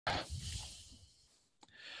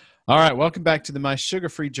All right, welcome back to the My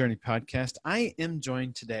Sugar-Free Journey podcast. I am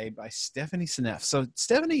joined today by Stephanie Seneff. So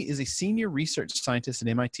Stephanie is a senior research scientist at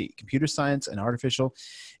MIT, Computer Science and Artificial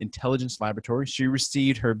Intelligence Laboratory. She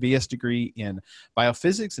received her BS degree in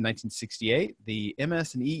biophysics in 1968, the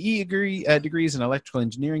MS and EE degrees in electrical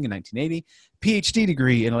engineering in 1980, PhD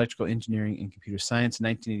degree in electrical engineering and computer science in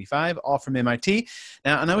 1985, all from MIT.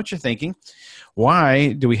 Now, I know what you're thinking.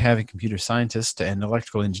 Why do we have a computer scientist and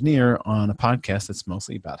electrical engineer on a podcast that's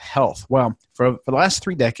mostly about health? Well, for the last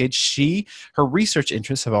 3 decades, her research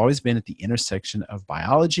interests have always been at the intersection of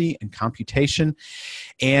biology and computation,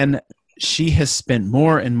 and she has spent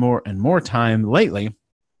more and more time lately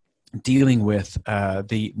dealing with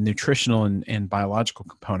the nutritional and biological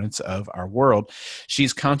components of our world.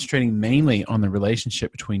 She's concentrating mainly on the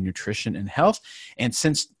relationship between nutrition and health. And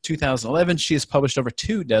since 2011, she has published over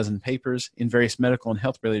 24 papers in various medical and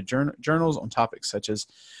health-related journals on topics such as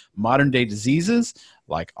modern-day diseases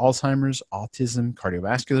like Alzheimer's, autism,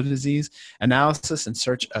 cardiovascular disease, analysis and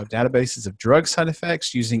search of databases of drug side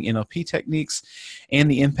effects using NLP techniques,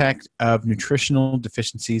 and the impact of nutritional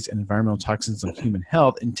deficiencies and environmental toxins on human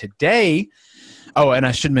health. And today, and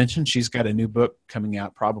I should mention, she's got a new book coming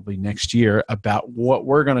out probably next year about what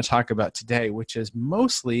we're going to talk about today, which is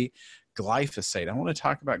mostly glyphosate. I want to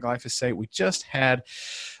talk about glyphosate. We just had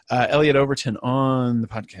Elliot Overton on the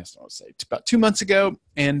podcast, I would say, about 2 months ago,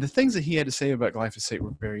 and the things that he had to say about glyphosate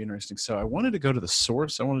were very interesting. So I wanted to go to the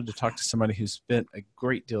source. I wanted to talk to somebody who's spent a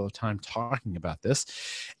great deal of time talking about this,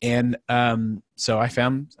 and so I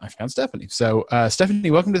found Stephanie. So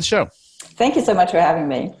Stephanie, welcome to the show. Thank you so much for having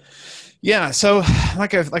me. Yeah, so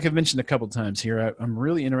like I've mentioned a couple times here, I'm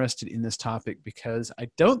really interested in this topic because I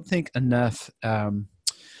don't think enough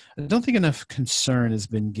concern has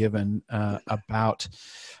been given about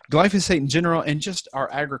glyphosate in general and just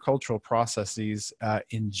our agricultural processes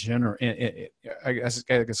in general. I guess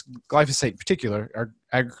glyphosate in particular, our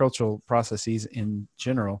agricultural processes in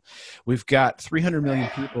general. We've got 300 million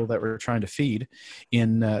people that we're trying to feed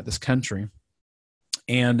in this country.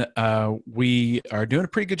 And we are doing a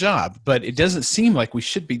pretty good job, but it doesn't seem like we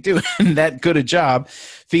should be doing that good a job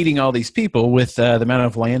feeding all these people with the amount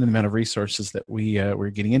of land and the amount of resources that we're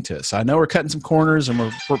getting into. So I know we're cutting some corners, and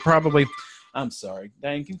we're probably. I'm sorry,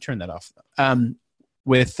 Diane, can you turn that off? I'm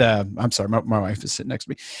sorry, my wife is sitting next to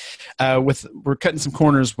me. We're cutting some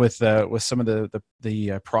corners with some of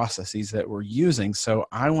the processes that we're using. So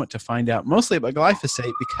I want to find out mostly about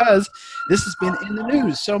glyphosate because this has been in the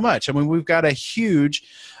news so much. I mean, we've got a huge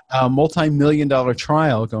multi-million-dollar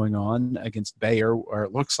trial going on against Bayer, where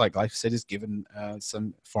it looks like glyphosate has given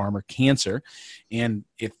some farmer cancer. And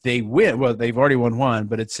if they win, well, they've already won one,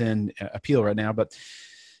 but it's in appeal right now. But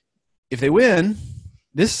if they win,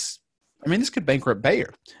 this could bankrupt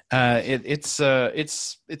Bayer. It's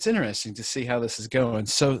interesting to see how this is going.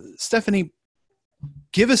 So, Stephanie,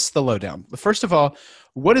 give us the lowdown. First of all,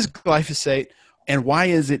 what is glyphosate, and why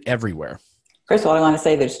is it everywhere? First of all, I want to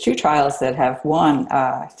say there's 2 trials that have won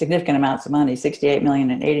significant amounts of money, 68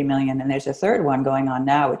 million and 80 million, and there's a third one going on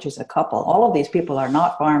now, which is a couple. All of these people are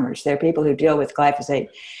not farmers. They're people who deal with glyphosate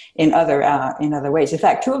in other ways. In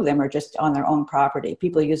fact, 2 of them are just on their own property,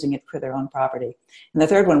 people using it for their own property. And the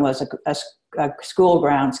third one was a school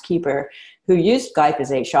grounds keeper who used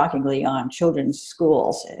glyphosate, shockingly, on children's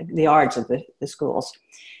schools, the yards of the schools.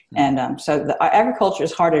 And so the agriculture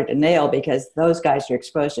is harder to nail because those guys are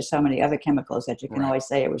exposed to so many other chemicals that you can always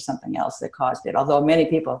say it was something else that caused it. Although many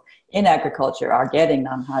people in agriculture are getting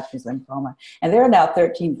non-Hodgkin's lymphoma. And there are now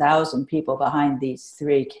 13,000 people behind these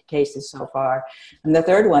 3 cases so far. And the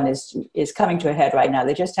third one is coming to a head right now.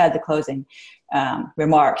 They just had the closing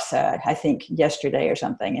remarks, I think, yesterday or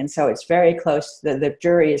something. And so it's very close. The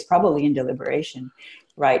jury is probably in deliberation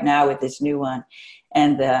right now with this new one.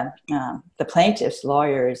 And the plaintiff's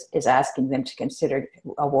lawyer is asking them to consider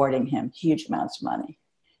awarding him huge amounts of money,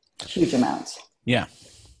 huge amounts. Yeah.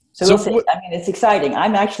 So we'll see. I mean, it's exciting.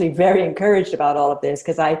 I'm actually very encouraged about all of this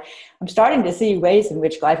because I'm starting to see ways in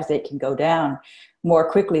which glyphosate can go down more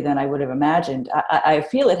quickly than I would have imagined. I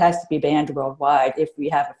feel it has to be banned worldwide if we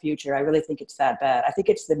have a future. I really think it's that bad. I think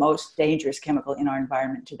it's the most dangerous chemical in our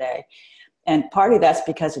environment today. And partly that's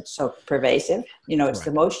because it's so pervasive. It's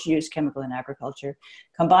the most used chemical in agriculture,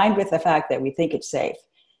 combined with the fact that we think it's safe.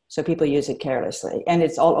 So people use it carelessly, and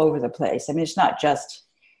it's all over the place. I mean, it's not just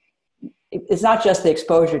the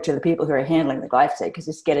exposure to the people who are handling the glyphosate, because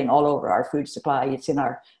it's getting all over our food supply. It's in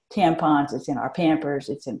our tampons, it's in our Pampers,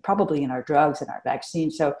 it's probably in our drugs and our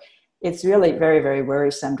vaccines. So it's really very, very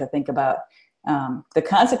worrisome to think about the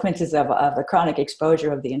consequences of the chronic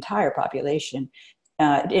exposure of the entire population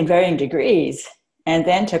in varying degrees and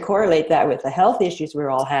then to correlate that with the health issues we're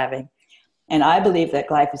all having. And I believe that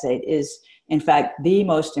glyphosate is, in fact, the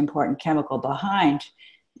most important chemical behind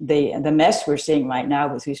the mess we're seeing right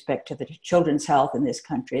now with respect to the children's health in this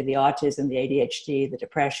country, the autism, the ADHD, the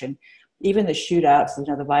depression, even the shootouts,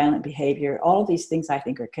 the violent behavior. All of these things, I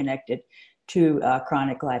think, are connected to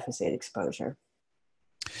chronic glyphosate exposure.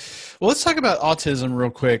 Well, let's talk about autism real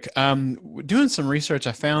quick. Doing some research,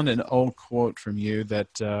 I found an old quote from you that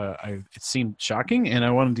it seemed shocking, and I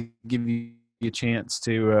wanted to give you a chance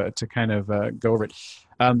to kind of go over it.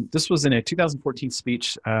 This was in a 2014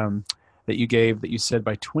 speech that you gave, that you said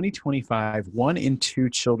by 2025, 1 in 2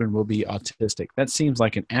 children will be autistic. That seems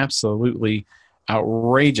like an absolutely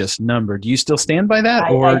outrageous number. Do you still stand by that?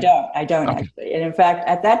 I don't Okay. actually. And in fact,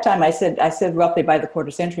 at that time, I said roughly by the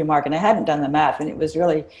quarter century mark, and I hadn't done the math, and it was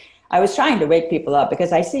really, I was trying to wake people up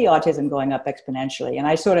because I see autism going up exponentially, and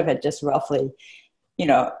I sort of had just roughly,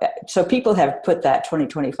 so people have put that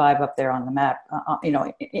 2025 up there on the map,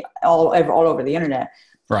 all over the internet.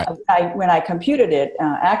 Right. When I computed it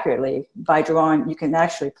accurately by drawing, you can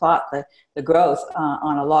actually plot the growth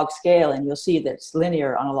on a log scale, and you'll see that it's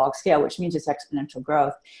linear on a log scale, which means it's exponential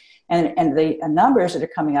growth. And the numbers that are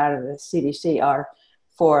coming out of the CDC are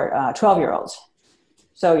for 12-year-olds.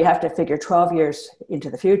 So you have to figure 12 years into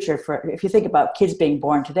the future. If you think about kids being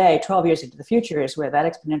born today, 12 years into the future is where that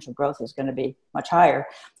exponential growth is going to be much higher.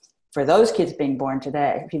 For those kids being born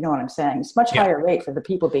today, if you know what I'm saying, it's much higher rate for the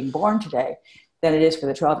people being born today than it is for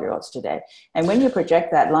the 12-year-olds today. And when you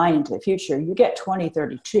project that line into the future, you get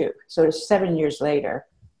 2032. So it's 7 years later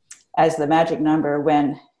as the magic number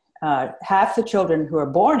when half the children who are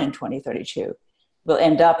born in 2032 will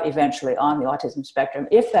end up eventually on the autism spectrum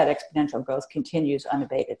if that exponential growth continues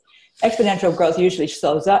unabated. Exponential growth usually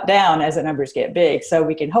slows down as the numbers get big, so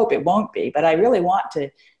we can hope it won't be. But I really want to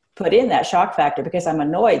put in that shock factor because I'm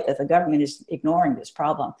annoyed that the government is ignoring this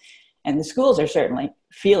problem. And the schools are certainly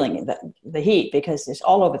feeling the heat because it's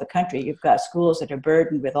all over the country. You've got schools that are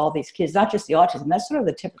burdened with all these kids, not just the autism. That's sort of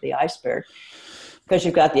the tip of the iceberg because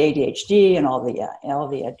you've got the ADHD and all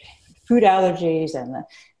the food allergies and the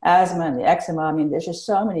asthma and the eczema. I mean, there's just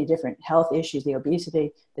so many different health issues, the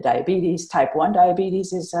obesity, the diabetes, type 1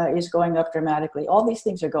 diabetes is going up dramatically. All these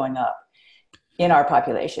things are going up in our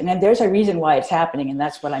population. And there's a reason why it's happening. And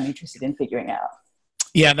that's what I'm interested in figuring out.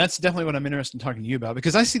 Yeah, that's definitely what I'm interested in talking to you about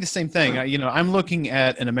because I see the same thing. I'm looking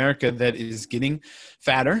at an America that is getting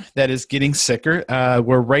fatter, that is getting sicker,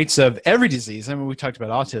 where rates of every disease. I mean, we talked about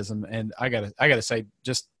autism, and I gotta say,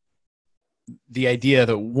 just the idea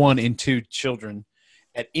that 1 in 2 children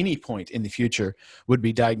at any point in the future would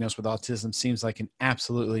be diagnosed with autism seems like an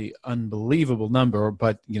absolutely unbelievable number.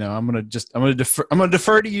 But I'm gonna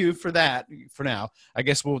defer to you for that for now. I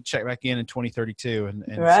guess we'll check back in 2032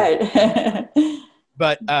 and right.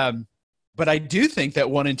 But I do think that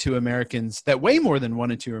 1 in 2 Americans, that way more than 1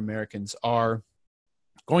 in 2 Americans are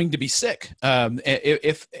going to be sick.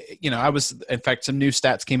 If I was, in fact, some new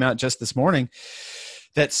stats came out just this morning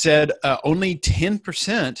that said only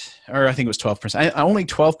 10%, or I think it was 12%, only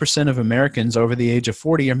 12% of Americans over the age of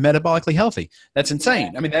 40 are metabolically healthy. That's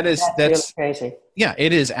insane. I mean, that's really crazy. Yeah,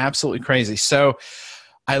 it is absolutely crazy. So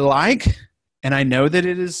I and I know that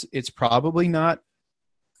it's probably not,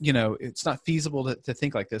 it's not feasible to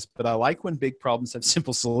think like this, but I like when big problems have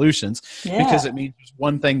simple solutions because it means there's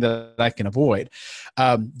one thing that I can avoid.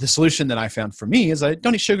 The solution that I found for me is I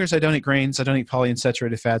don't eat sugars, I don't eat grains, I don't eat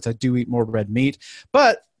polyunsaturated fats, I do eat more red meat.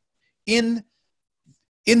 But in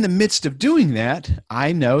the midst of doing that,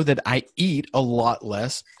 I know that I eat a lot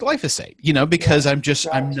less glyphosate, because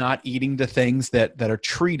I'm not eating the things that are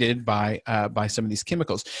treated by some of these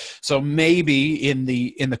chemicals. So maybe in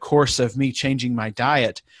the course of me changing my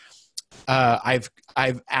diet, I've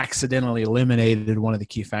accidentally eliminated one of the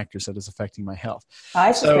key factors that is affecting my health.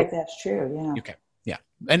 I suspect that's true. Yeah. Okay. Yeah.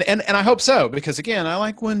 And I hope so, because again, I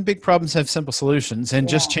like when big problems have simple solutions, and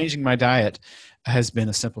just changing my diet has been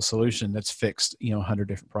a simple solution that's fixed, 100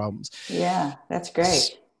 different problems. Yeah, that's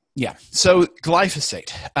great. Yeah. So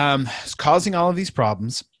glyphosate is causing all of these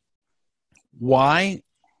problems. Why?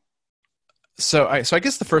 So I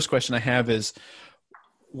guess the first question I have is,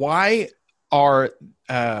 why are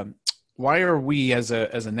we as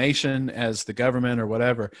a nation, as the government or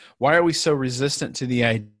whatever, why are we so resistant to the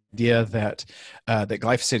idea that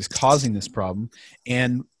glyphosate is causing this problem?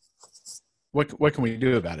 And what can we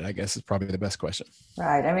do about it, I guess, is probably the best question.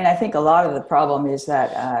 Right. I mean, I think a lot of the problem is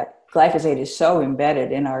that glyphosate is so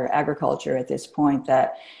embedded in our agriculture at this point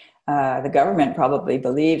that the government probably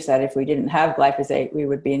believes that if we didn't have glyphosate, we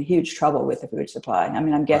would be in huge trouble with the food supply. I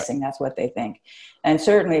mean, I'm guessing that's what they think. And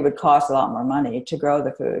certainly it would cost a lot more money to grow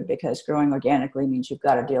the food, because growing organically means you've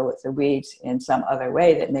got to deal with the weeds in some other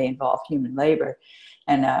way that may involve human labor.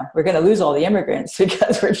 And we're going to lose all the immigrants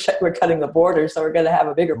because we're cutting the border. So we're going to have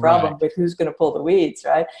a bigger problem with who's going to pull the weeds,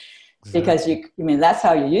 right? Exactly. Because that's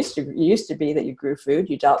how you used to be, that you grew food,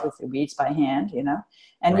 you dealt with the weeds by hand,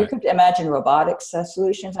 and you could imagine robotics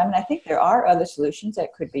solutions. I mean, I think there are other solutions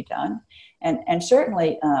that could be done, and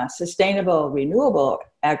certainly sustainable, renewable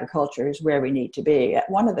agriculture is where we need to be.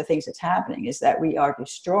 One of the things that's happening is that we are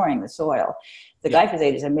destroying the soil. The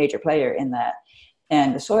glyphosate is a major player in that,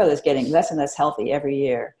 and the soil is getting less and less healthy every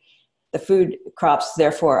year. The food crops,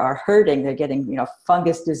 therefore, are hurting. They're getting,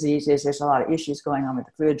 fungus diseases. There's a lot of issues going on with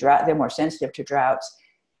the food drought. They're more sensitive to droughts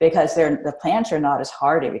because the plants are not as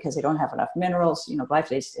hardy because they don't have enough minerals.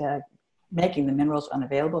 Glyphosate's making the minerals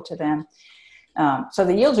unavailable to them. So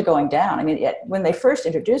the yields are going down. I mean, when they first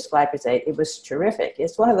introduced glyphosate, it was terrific.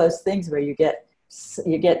 It's one of those things where you get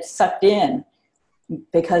sucked in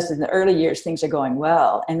because in the early years things are going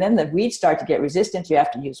well, and then the weeds start to get resistant. You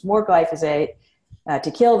have to use more glyphosate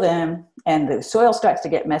to kill them, and the soil starts to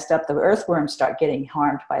get messed up. The earthworms start getting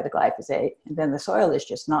harmed by the glyphosate, and then the soil is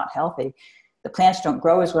just not healthy. The plants don't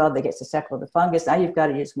grow as well. They get susceptible to fungus. Now you've got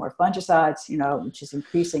to use more fungicides, which is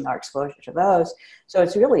increasing our exposure to those. So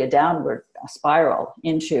it's really a downward spiral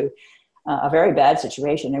into a very bad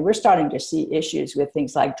situation. And we're starting to see issues with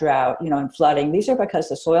things like drought, and flooding. These are because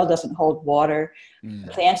the soil doesn't hold water.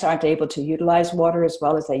 The plants aren't able to utilize water as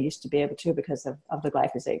well as they used to be able to because of the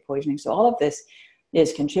glyphosate poisoning. So all of this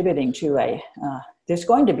is contributing to there's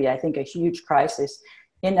going to be, I think, a huge crisis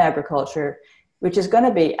in agriculture, which is going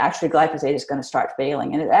to be, actually glyphosate is going to start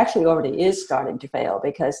failing. And it actually already is starting to fail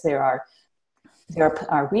because there are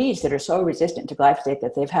weeds that are so resistant to glyphosate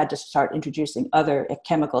that they've had to start introducing other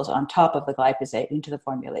chemicals on top of the glyphosate into the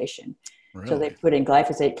formulation. Really? So they put in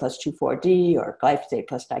glyphosate plus 2,4-D or glyphosate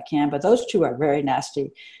plus dicamba. Those two are very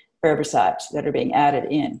nasty herbicides that are being added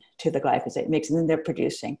in to the glyphosate mix, and then they're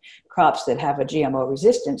producing crops that have a GMO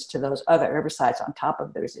resistance to those other herbicides on top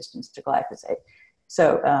of the resistance to glyphosate.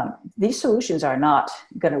 So these solutions are not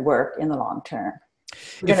going to work in the long term.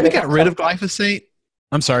 If we got rid of glyphosate,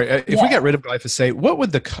 I'm sorry, if we got rid of glyphosate,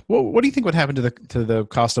 what do you think would happen to the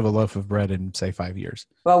cost of a loaf of bread in, say, 5 years?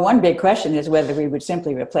 Well, one big question is whether we would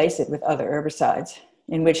simply replace it with other herbicides,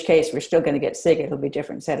 in which case we're still going to get sick. It'll be a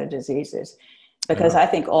different set of diseases. Because I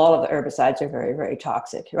think all of the herbicides are very, very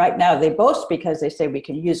toxic. Right now, they boast because they say we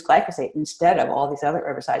can use glyphosate instead of all these other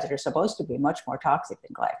herbicides that are supposed to be much more toxic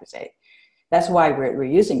than glyphosate. That's why we're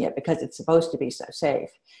using it, because it's supposed to be so safe.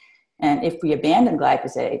 And if we abandon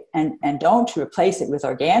glyphosate and don't replace it with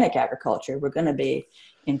organic agriculture, we're going to be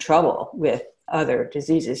in trouble with other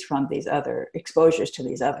diseases from these other exposures to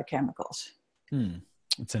these other chemicals.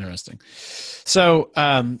 That's interesting. So,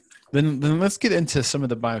 Then let's get into some of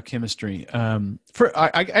the biochemistry. I'm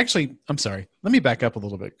sorry. Let me back up a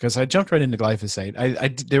little bit because I jumped right into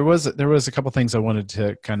glyphosate. There was a couple things I wanted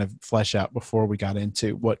to kind of flesh out before we got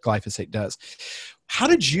into what glyphosate does. How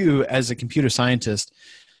did you, as a computer scientist,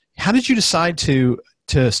 decide to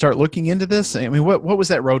start looking into this? I mean, what was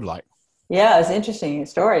that road like? Yeah, it's an interesting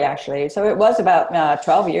story, actually. So it was about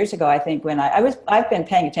 12 years ago, I think, when I've been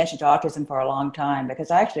paying attention to autism for a long time because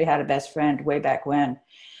I actually had a best friend way back when.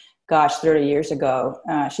 30 years ago.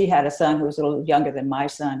 She had a son who was a little younger than my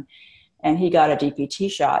son, and he got a DPT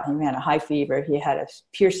shot. He had a high fever. He had a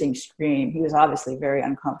piercing scream. He was obviously very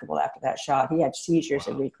uncomfortable after that shot. He had seizures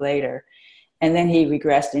a week later, and then he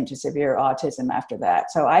regressed into severe autism after that.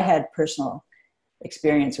 So I had personal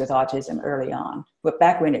experience with autism early on, but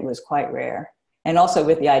back when it was quite rare, and also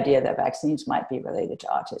with the idea that vaccines might be related to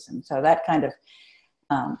autism. So that kind of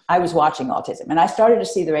I was watching autism, and I started to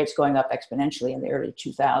see the rates going up exponentially in the early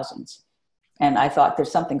 2000s. And I thought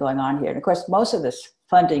there's something going on here. And of course, most of this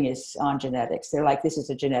funding is on genetics. They're like, this is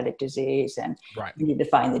a genetic disease and you need to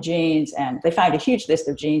find the genes. And they find a huge list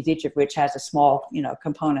of genes, each of which has a small,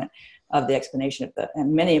 component of the explanation of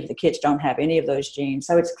and many of the kids don't have any of those genes.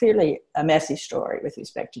 So it's clearly a messy story with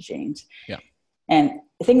respect to genes. Yeah. And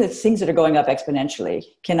I think that things that are going up exponentially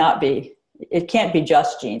can't be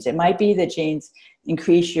just genes. It might be that genes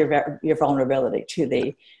increase your vulnerability to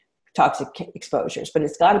the toxic exposures, but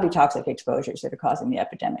it's got to be toxic exposures that are causing the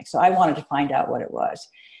epidemic. So I wanted to find out what it was.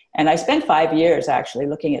 And I spent 5 years actually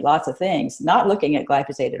looking at lots of things, not looking at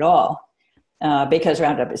glyphosate at all. because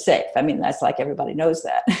Roundup is safe. I mean, that's like everybody knows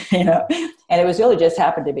that, you know. And it was really just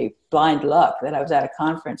happened to be blind luck that I was at a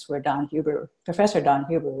conference where Professor Don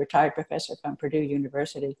Huber, retired professor from Purdue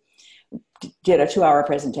University, did a 2-hour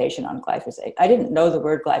presentation on glyphosate. I didn't know the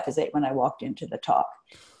word glyphosate when I walked into the talk,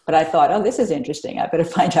 but I thought, oh, this is interesting. I better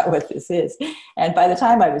find out what this is. And by the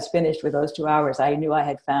time I was finished with those 2 hours, I knew I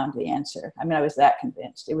had found the answer. I mean, I was that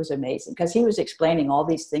convinced. It was amazing because he was explaining all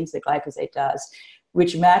these things that glyphosate does,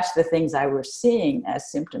 which matched the things I was seeing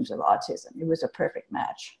as symptoms of autism. It was a perfect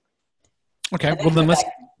match. Okay, well then let's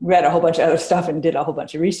read a whole bunch of other stuff and did a whole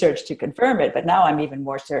bunch of research to confirm it, but now I'm even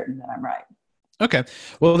more certain that I'm right. Okay,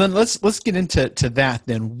 well then let's get into that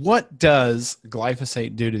then. What does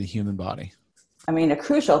glyphosate do to the human body? I mean, a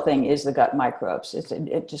crucial thing is the gut microbes.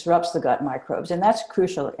 It disrupts the gut microbes, and that's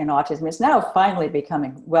crucial in autism. It's now finally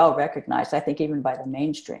becoming well recognized, I think even by the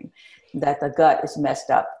mainstream, that the gut is messed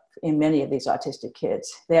up in many of these autistic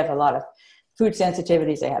kids. They have a lot of food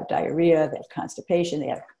sensitivities, they have diarrhea, they have constipation, they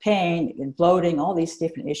have pain and bloating, all these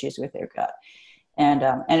different issues with their gut. And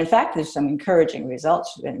in fact, there's some encouraging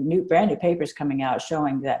results, and brand new papers coming out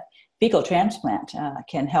showing that fecal transplant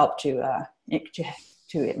can help to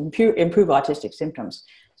improve autistic symptoms.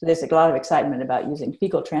 So there's a lot of excitement about using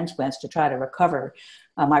fecal transplants to try to recover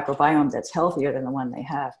a microbiome that's healthier than the one they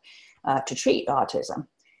have to treat autism.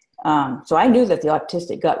 So I knew that the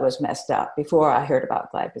autistic gut was messed up before I heard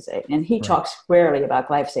about glyphosate. And he talks squarely about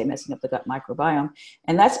glyphosate messing up the gut microbiome.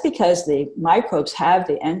 And that's because the microbes have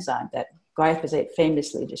the enzyme that glyphosate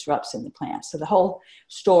famously disrupts in the plant. So the whole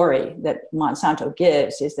story that Monsanto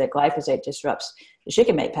gives is that glyphosate disrupts the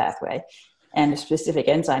shikimate pathway and a specific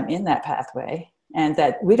enzyme in that pathway, and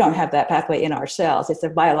that we don't have that pathway in our cells. It's a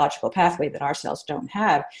biological pathway that our cells don't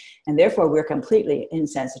have, and therefore we're completely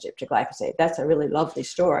insensitive to glyphosate. That's a really lovely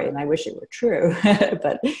story, and I wish it were true,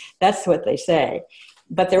 but that's what they say.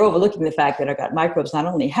 But they're overlooking the fact that our gut microbes not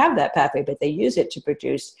only have that pathway, but they use it to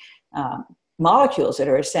produce molecules that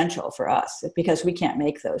are essential for us because we can't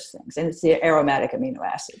make those things, and it's the aromatic amino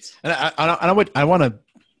acids. And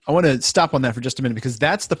I want to stop on that for just a minute, because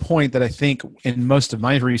that's the point that I think in most of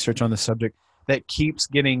my research on the subject that keeps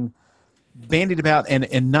getting bandied about and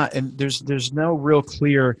there's no real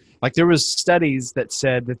clear, like there was studies that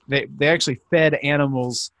said that they actually fed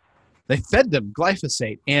animals, they fed them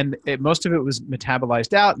glyphosate, and most of it was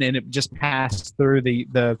metabolized out and it just passed through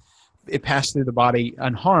the body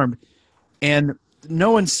unharmed. And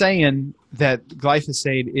no one's saying that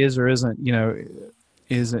glyphosate is or isn't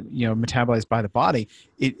metabolized by the body.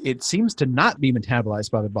 It seems to not be metabolized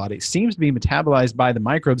by the body. It seems to be metabolized by the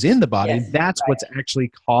microbes in the body. Yes, that's right. What's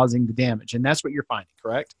actually causing the damage. And that's what you're finding,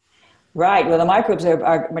 correct? Right. Well, the microbes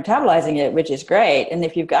are metabolizing it, which is great. And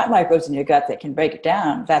if you've got microbes in your gut that can break it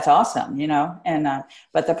down, that's awesome, And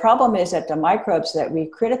but the problem is that the microbes that we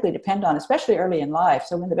critically depend on, especially early in life,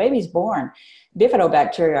 so when the baby's born,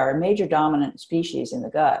 bifidobacteria are a major dominant species in the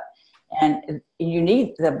gut. And you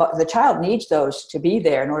need the child needs those to be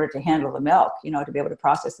there in order to handle the milk, to be able to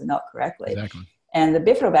process the milk correctly. Exactly. And the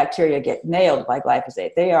bifidobacteria get nailed by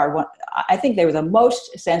glyphosate. They are I think they were the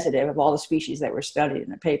most sensitive of all the species that were studied in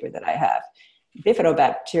the paper that I have.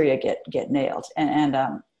 Bifidobacteria get nailed, and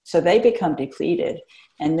so they become depleted.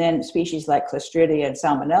 And then species like Clostridia and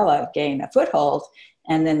Salmonella gain a foothold,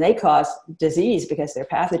 and then they cause disease because they're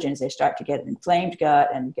pathogens. They start to get an inflamed gut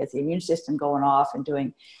and get the immune system going off and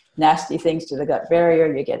doing nasty things to the gut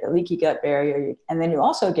barrier. You get a leaky gut barrier, and then you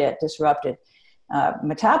also get disrupted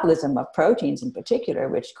metabolism of proteins in particular,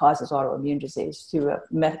 which causes autoimmune disease through a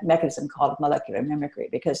mechanism called molecular mimicry,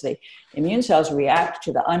 because the immune cells react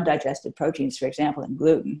to the undigested proteins, for example, in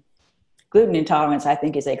gluten. Gluten intolerance, I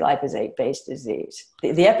think, is a glyphosate-based disease.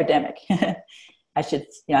 The epidemic. I should,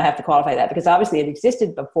 I have to qualify that, because obviously it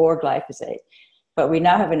existed before glyphosate, but we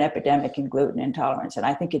now have an epidemic in gluten intolerance, and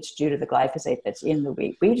I think it's due to the glyphosate that's in the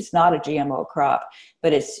wheat. Wheat is not a GMO crop,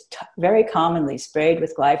 but it's very commonly sprayed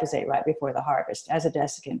with glyphosate right before the harvest as a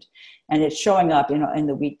desiccant, and it's showing up, in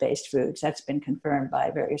the wheat-based foods. That's been confirmed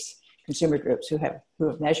by various consumer groups who have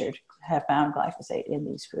have found glyphosate in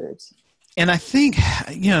these foods. And I think,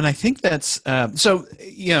 that's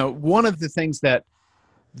one of the things that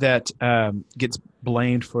gets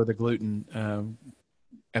blamed for the gluten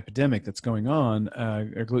epidemic that's going on,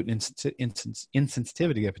 or gluten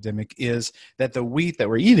insensitivity epidemic, is that the wheat that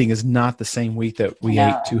we're eating is not the same wheat that we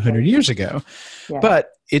ate 200 years ago. Yeah.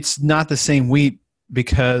 But it's not the same wheat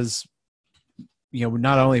because,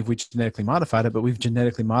 not only have we genetically modified it, but we've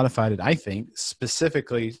genetically modified it, I think,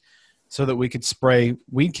 specifically so that we could spray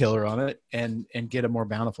weed killer on it and get a more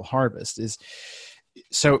bountiful harvest.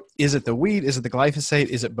 So is it the wheat? Is it the glyphosate?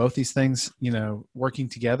 Is it both these things, working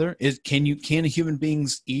together? Can human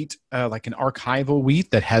beings eat like an archival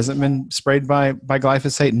wheat that hasn't been sprayed by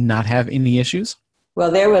glyphosate and not have any issues? Well,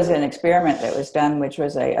 there was an experiment that was done, which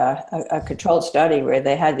was a controlled study where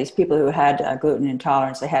they had these people who had gluten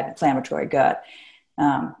intolerance, they had inflammatory gut,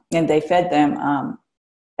 and they fed them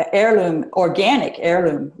organic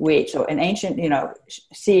heirloom wheat, so an ancient,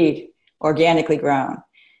 seed, organically grown,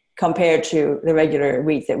 compared to the regular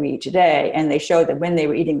wheat that we eat today. And they showed that when they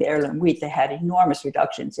were eating the heirloom wheat, they had enormous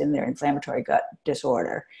reductions in their inflammatory gut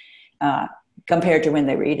disorder compared to when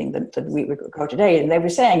they were eating the wheat we grow today. And they were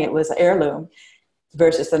saying it was heirloom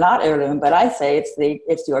versus the not heirloom, but I say it's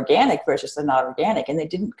the organic versus the not organic, and they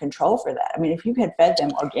didn't control for that. I mean, if you had fed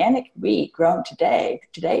them organic wheat grown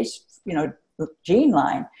today's gene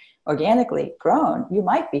line, organically grown, you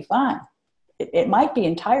might be fine. It might be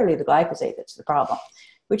entirely the glyphosate that's the problem,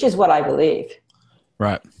 which is what I believe.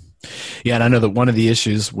 Right. Yeah, and I know that one of the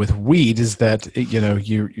issues with wheat is that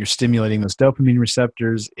you're stimulating those dopamine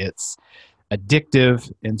receptors. It's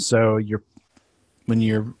addictive, and so when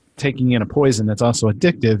you're taking in a poison that's also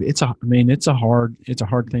addictive, it's a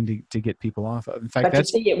hard thing to get people off of. In fact,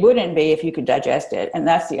 it wouldn't be if you could digest it, and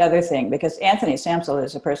that's the other thing. Because Anthony Samsel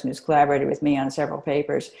is a person who's collaborated with me on several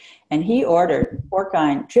papers, and he ordered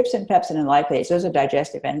porcine, trypsin, pepsin, and lipase. Those are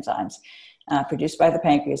digestive enzymes produced by the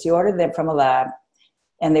pancreas. He ordered them from a lab,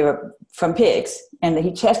 and they were from pigs, and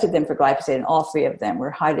he tested them for glyphosate, and all three of them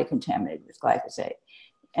were highly contaminated with glyphosate.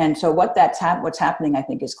 And so what's happening, I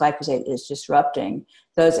think, is glyphosate is disrupting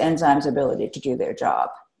those enzymes' ability to do their job.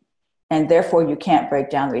 And therefore, you can't break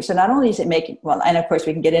down the wheat. So not only is it and of course,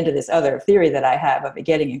 we can get into this other theory that I have of it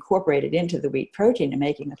getting incorporated into the wheat protein and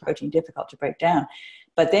making the protein difficult to break down,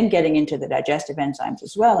 but then getting into the digestive enzymes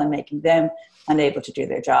as well and making them unable to do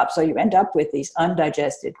their job. So you end up with these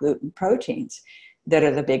undigested gluten proteins that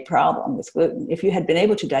are the big problem with gluten. If you had been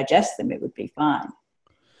able to digest them, it would be fine.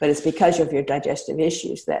 But it's because of your digestive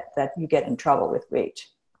issues that you get in trouble with wheat.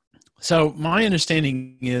 So my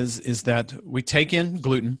understanding is that we take in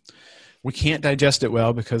gluten. We can't digest it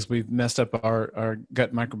well because we've messed up our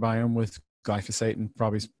gut microbiome with glyphosate and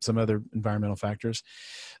probably some other environmental factors.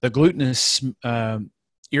 The gluten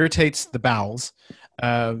irritates the bowels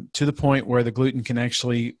to the point where the gluten can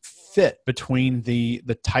actually fit between the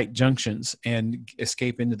tight junctions and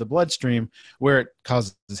escape into the bloodstream, where it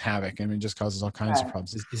causes havoc. I mean, it just causes all kinds of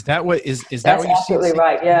problems. Is that what is that That's what you see? That's absolutely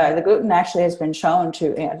right. Yeah, the gluten actually has been shown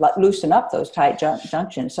to loosen up those tight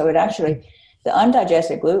junctions. So the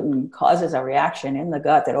undigested gluten causes a reaction in the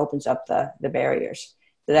gut that opens up the barriers.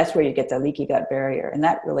 So that's where you get the leaky gut barrier. And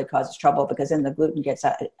that really causes trouble because then the gluten gets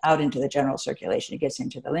out into the general circulation. It gets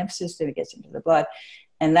into the lymph system, it gets into the blood.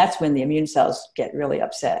 And that's when the immune cells get really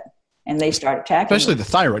upset and they start attacking. Especially the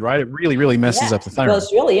thyroid, right? It really, really messes up the thyroid. Well,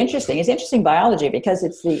 it's really interesting. It's interesting biology because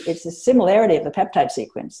it's the similarity of the peptide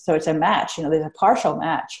sequence. So it's a match. There's a partial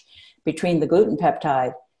match between the gluten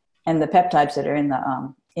peptide and the peptides that are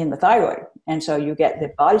in the thyroid. And so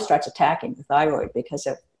the body starts attacking the thyroid because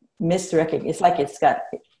of misdirecting. It's like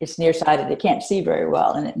it's nearsighted. It can't see very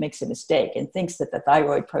well, and it makes a mistake and thinks that the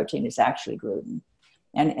thyroid protein is actually gluten,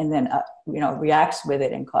 and then reacts with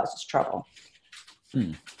it and causes trouble.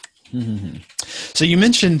 Mm-hmm. So you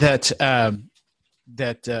mentioned that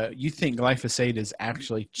you think glyphosate is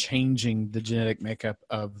actually changing the genetic makeup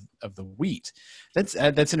of the wheat. That's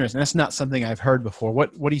interesting. That's not something I've heard before.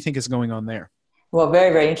 What do you think is going on there? Well,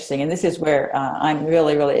 very, very interesting. And this is where I'm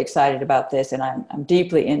really, really excited about this. And I'm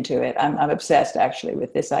deeply into it. I'm obsessed actually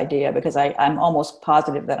with this idea because I'm almost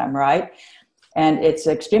positive that I'm right. And it's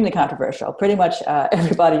extremely controversial. Pretty much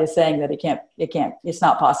everybody is saying that it's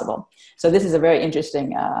not possible. So this is a very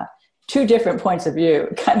interesting, two different points of view,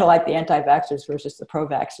 kind of like the anti-vaxxers versus the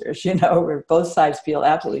pro-vaxxers, where both sides feel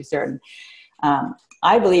absolutely certain.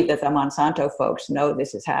 I believe that the Monsanto folks know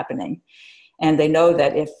this is happening. And they know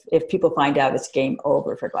that if people find out, it's game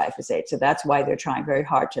over for glyphosate. So that's why they're trying very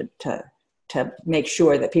hard to make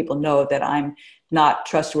sure that people know that I'm not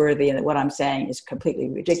trustworthy and that what I'm saying is completely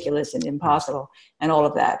ridiculous and impossible and all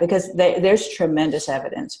of that. Because there's tremendous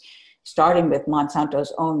evidence, starting with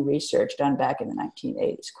Monsanto's own research done back in the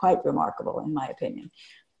 1980s. Quite remarkable, in my opinion.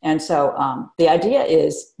 And so the idea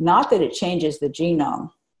is not that it changes the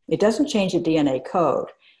genome. It doesn't change the DNA code.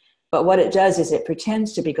 But what it does is it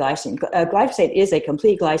pretends to be glycine. Glyphosate is a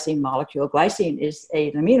complete glycine molecule. Glycine is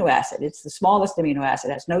an amino acid. It's the smallest amino acid.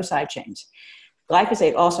 It has no side chains.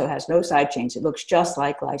 Glyphosate also has no side chains. It looks just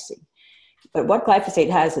like glycine. But what glyphosate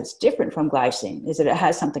has that's different from glycine is that it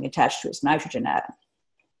has something attached to its nitrogen atom.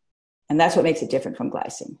 And that's what makes it different from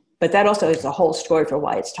glycine. But that also is the whole story for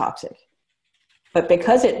why it's toxic. But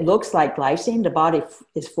because it looks like glycine, the body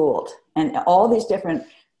is fooled. And all these different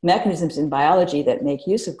mechanisms in biology that make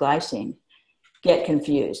use of glycine get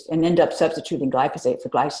confused and end up substituting glyphosate for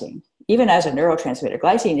glycine. Even as a neurotransmitter,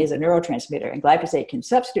 glycine is a neurotransmitter, and glyphosate can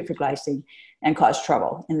substitute for glycine and cause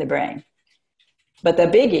trouble in the brain. But the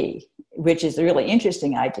biggie, which is a really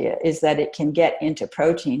interesting idea, is that it can get into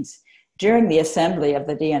proteins during the assembly of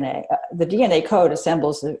the DNA. The DNA code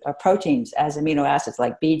assembles the proteins as amino acids,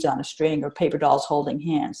 like beads on a string or paper dolls holding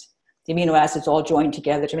hands. The amino acids all join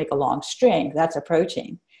together to make a long string. That's a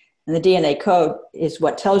protein. And the DNA code is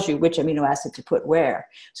what tells you which amino acid to put where.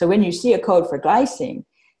 So when you see a code for glycine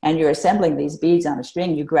and you're assembling these beads on a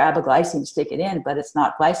string, you grab a glycine, stick it in, but it's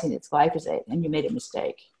not glycine, it's glyphosate, and you made a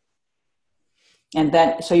mistake. And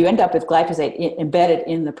then, so you end up with glyphosate embedded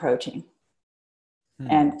in the protein.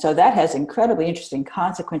 And so that has incredibly interesting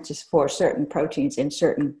consequences for certain proteins in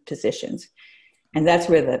certain positions. And that's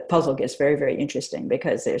where the puzzle gets very, very interesting,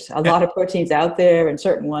 because there's a lot of proteins out there, and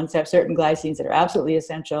certain ones have certain glycines that are absolutely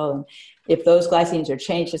essential. And if those glycines are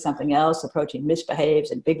changed to something else, the protein misbehaves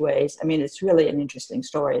in big ways. I mean, it's really an interesting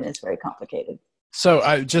story, and it's very complicated.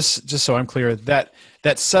 So just so I'm clear, that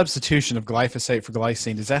substitution of glyphosate for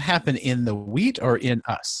glycine, does that happen in the wheat or in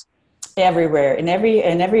us? Everywhere, in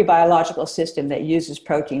every biological system that uses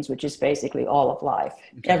proteins, which is basically all of life,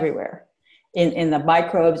 everywhere, in the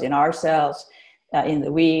microbes, in our cells, in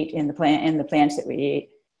the wheat, in the plants that we eat,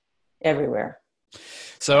 everywhere.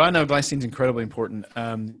 So I know glycine is incredibly important.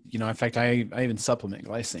 In fact, I even supplement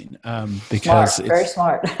glycine because it's very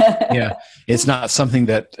smart. Yeah, it's not something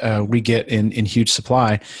that we get in huge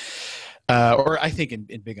supply, or I think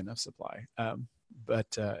in big enough supply.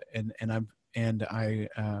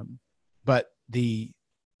 But the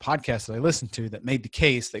podcast that I listened to that made the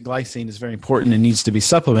case that glycine is very important and needs to be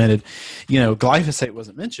supplemented, glyphosate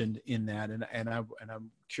wasn't mentioned in that, and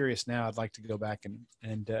I'm curious now. I'd like to go back and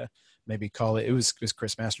maybe call it. It was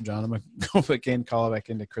Chris Masterjohn. I'm gonna go back and call it back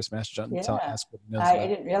into Chris Masterjohn. Yeah. Ask what he knows I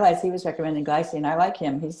didn't realize he was recommending glycine. I like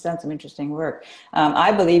him. He's done some interesting work.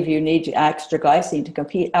 I believe you need extra glycine to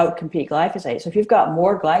outcompete glyphosate. So if you've got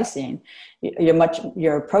more glycine,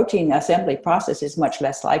 your protein assembly process is much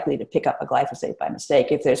less likely to pick up a glyphosate by mistake.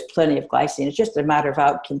 If there's plenty of glycine, it's just a matter of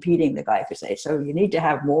outcompeting the glyphosate. So you need to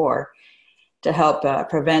have more to help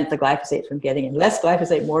prevent the glyphosate from getting in. Less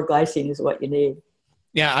glyphosate, more glycine is what you need.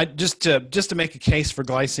 Yeah, just to make a case for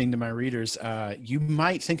glycine to my readers, you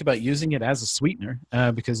might think about using it as a sweetener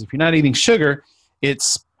because if you're not eating sugar,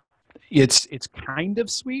 it's kind of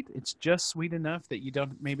sweet. It's just sweet enough that you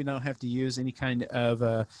don't have to use any kind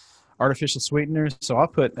of artificial sweetener. So I'll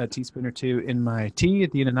put a teaspoon or two in my tea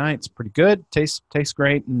at the end of the night. It's pretty good. Tastes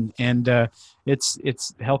great, and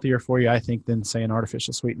it's healthier for you, I think, than say an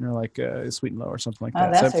artificial sweetener like Sweet and Low or something like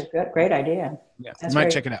that. Oh, that's a great idea. Yeah, you might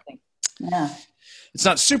check it out. Yeah. It's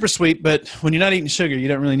not super sweet, but when you're not eating sugar, you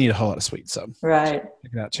don't really need a whole lot of sweet. So right.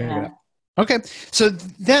 Check it out. Okay. So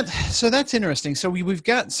that's interesting. So we've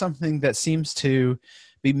got something that seems to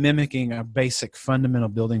be mimicking a basic fundamental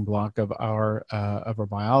building block of our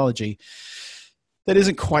biology that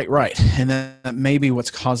isn't quite right. And that may be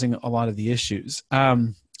what's causing a lot of the issues.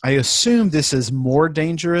 I assume this is more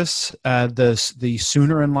dangerous the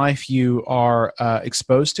sooner in life you are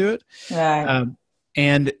exposed to it. Right.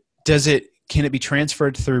 And can it be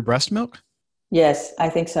transferred through breast milk? Yes, I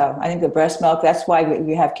think so. I think the breast milk, that's why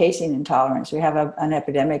we have casein intolerance. We have an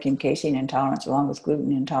epidemic in casein intolerance along with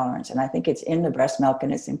gluten intolerance. And I think it's in the breast milk,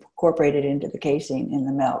 and it's incorporated into the casein in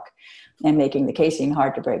the milk and making the casein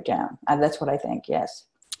hard to break down. That's what I think, yes.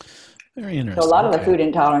 Very interesting. So a lot of the food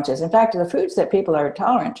intolerances, in fact, the foods that people are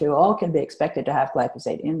tolerant to all can be expected to have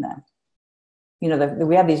glyphosate in them.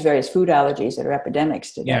 We have these various food allergies that are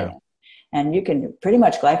epidemics today. Yeah. And pretty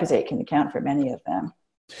much glyphosate can account for many of them.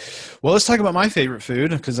 Well, let's talk about my favorite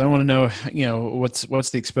food because I want to know, what's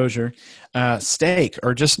the exposure? Steak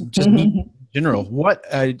or just meat in general. What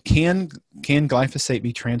can glyphosate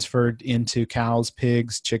be transferred into cows,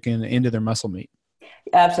 pigs, chicken, into their muscle meat?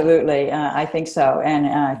 Absolutely, I think so, and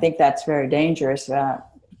I think that's very dangerous.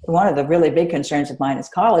 One of the really big concerns of mine is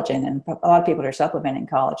collagen, and a lot of people are supplementing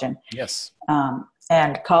collagen. Yes.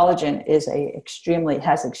 And collagen has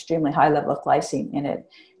extremely high level of glycine in it.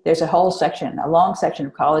 There's a long section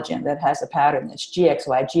of collagen that has a pattern that's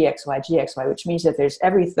GXY, GXY, GXY, which means that there's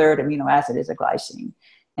every third amino acid is a glycine.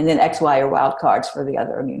 And then XY are wild cards for the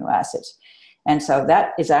other amino acids. And so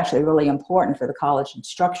that is actually really important for the collagen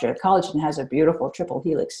structure. Collagen has a beautiful triple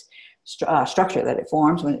helix structure that it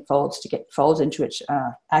forms when it folds into its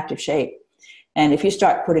active shape. And if you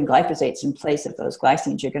start putting glyphosates in place of those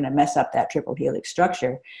glycines, you're going to mess up that triple helix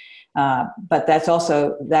structure. But that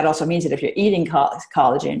also means that if you're eating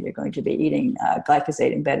collagen, you're going to be eating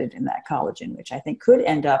glyphosate embedded in that collagen, which I think could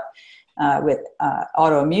end up with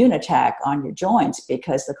autoimmune attack on your joints,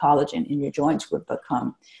 because the collagen in your joints would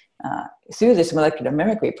become, through this molecular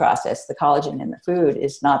mimicry process, the collagen in the food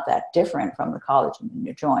is not that different from the collagen in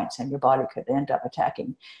your joints, and your body could end up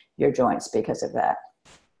attacking your joints because of that.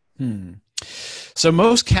 So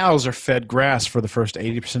most cows are fed grass for the first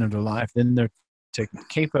 80% of their life. Then they're taking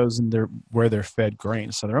CAFOs, and where they're fed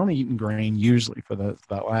grain. So they're only eating grain usually for the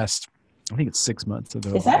last, I think it's 6 months of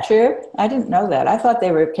their life. Is that true? I didn't know that. I thought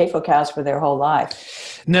they were CAFO cows for their whole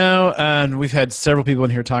life. No, and we've had several people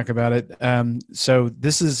in here talk about it. So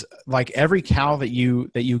this is like every cow that you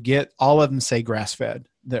get, all of them say grass-fed.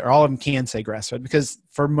 All of them can say grass-fed, because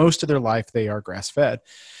for most of their life they are grass-fed.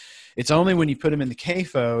 It's only when you put them in the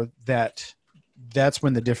CAFO that's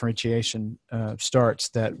when the differentiation starts,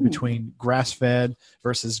 that between grass-fed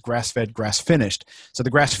versus grass-fed, grass-finished. So the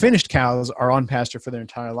grass-finished cows are on pasture for their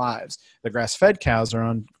entire lives. The grass-fed cows are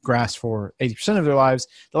on grass for 80% of their lives.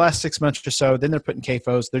 The last 6 months or so, then they're put in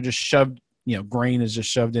CAFOs. They're just shoved, grain is just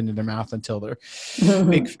shoved into their mouth until they're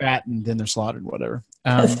big fat, and then they're slaughtered, whatever.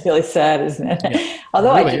 That's really sad, isn't it? Yeah,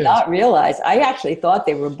 Although it really I did not realize, I actually thought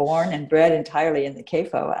they were born and bred entirely in the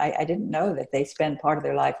CAFO. I didn't know that they spend part of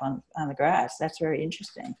their life on the grass. That's very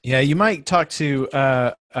interesting. Yeah, you might talk to,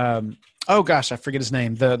 oh gosh, I forget his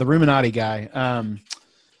name, the Ruminati guy.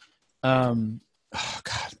 Oh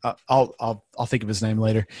God, I'll think of his name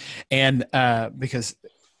later, and because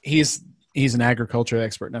he's an agriculture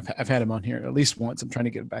expert, and I've had him on here at least once. I'm trying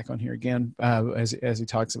to get him back on here again as he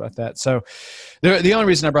talks about that. So the only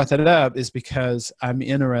reason I brought that up is because I'm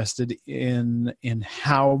interested in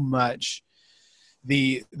how much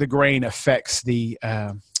the grain affects the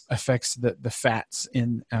fats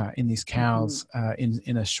in these cows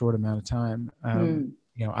in a short amount of time. I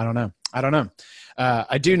don't know.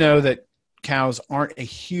 I do know that cows aren't a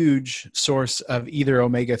huge source of either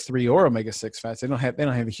omega-3 or omega-6 fats. They don't have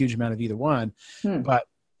a huge amount of either one, but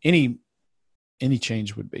any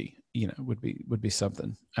change would be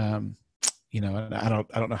something. And I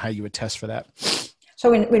don't know how you would test for that. So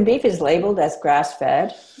when beef is labeled as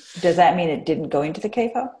grass-fed, does that mean it didn't go into the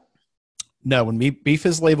CAFO? No, when beef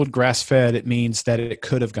is labeled grass-fed, it means that it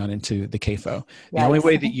could have gone into the CAFO. The only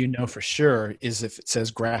way that you know for sure is if it says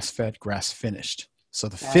grass-fed, grass-finished. So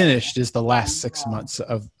the finished is the last 6 months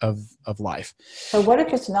of life. So what if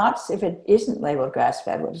if it isn't labeled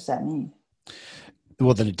grass-fed, what does that mean?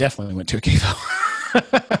 Well, then it definitely went to a CAFO.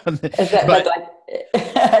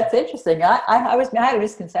 That's interesting. I had a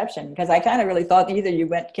misconception, because I kind of really thought either you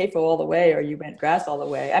went CAFO all the way or you went grass all the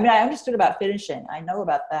way. I mean, I understood about finishing. I know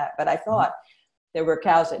about that, but I thought there were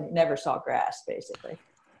cows that never saw grass, basically.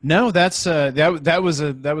 No, that's that was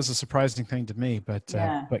a surprising thing to me. But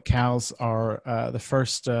cows are the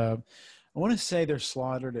first. I want to say they're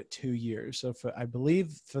slaughtered at 2 years. So I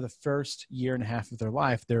believe for the first year and a half of their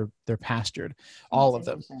life, they're pastured, all of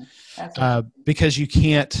them, because you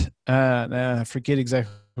can't. I forget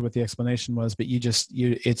exactly what the explanation was, but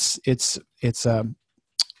it's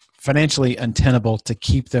financially untenable to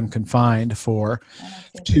keep them confined for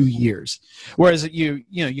 2 years. Whereas you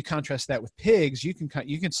contrast that with pigs, you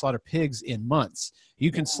can slaughter pigs in months.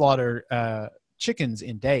 You can slaughter chickens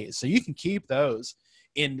in days. So you can keep those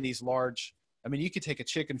in these large. I mean, you could take a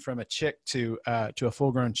chicken from a chick to a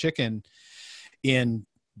full-grown chicken in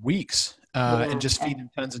weeks and just feed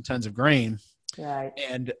them tons and tons of grain. Right.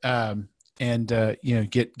 And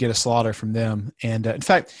get a slaughter from them. And in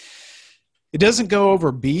fact, it doesn't go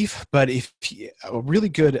over beef, but a really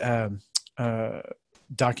good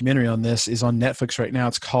documentary on this is on Netflix right now.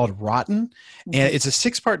 It's called Rotten, and it's a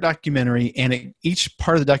 6-part documentary, and each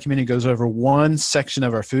part of the documentary goes over one section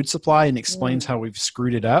of our food supply and explains how we've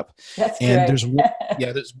screwed it up. That's and great.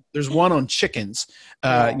 there's one on chickens,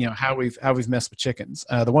 how we've messed with chickens.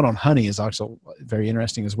 The one on honey is also very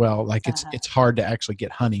interesting as well. Like it's hard to actually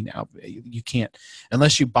get honey now. You can't,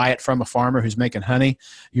 unless you buy it from a farmer who's making honey.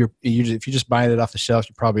 If you just buy it off the shelf,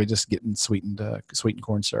 you're probably just getting sweetened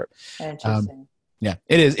corn syrup. Interesting. Yeah,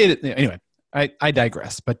 it is. Anyway, I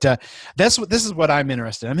digress. But this is what I'm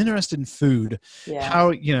interested in. I'm interested in food,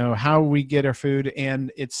 how we get our food,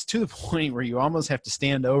 and it's to the point where you almost have to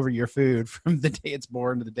stand over your food from the day it's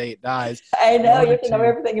born to the day it dies. I know, you have to know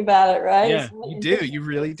everything about it, right? Yeah, you do. You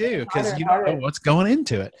really do, because you don't know what's going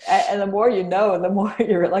into it. And the more you know, the more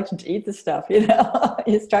you're reluctant to eat the stuff.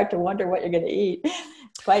 You start to wonder what you're going to eat.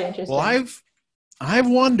 It's quite interesting. Well, I've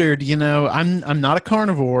wondered, I'm not a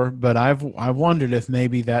carnivore, but I've wondered if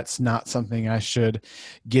maybe that's not something I should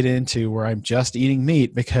get into, where I'm just eating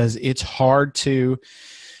meat, because it's hard to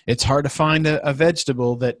it's hard to find a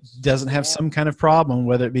vegetable that doesn't have some kind of problem,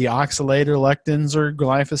 whether it be oxalate or lectins or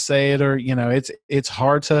glyphosate, or, it's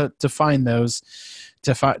hard to find those,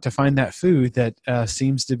 to find that food that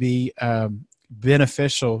seems to be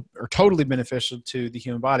beneficial or totally beneficial to the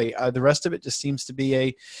human body. The rest of it just seems to be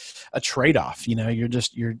a trade-off. You're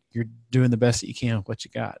doing the best that you can with what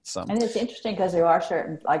you got. So, and it's interesting because there are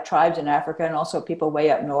certain like tribes in Africa and also people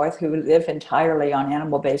way up north who live entirely on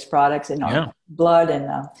animal-based products and on blood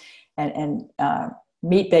and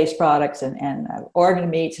meat-based products and organ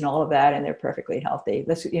meats and all of that, and they're perfectly healthy.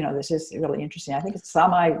 This is really interesting. I think it's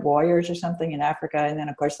Sami warriors or something in Africa, and then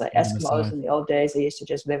of course the Eskimos in the old days, they used to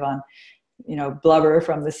just live on blubber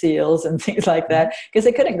from the seals and things like that, because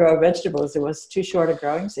they couldn't grow vegetables. It was too short a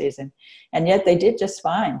growing season. And yet they did just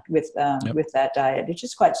fine with that diet. It's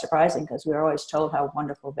just quite surprising because we were always told how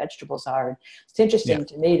wonderful vegetables are. And it's interesting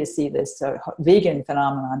to me to see this vegan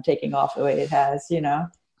phenomenon taking off the way it has,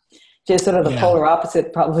 just sort of the polar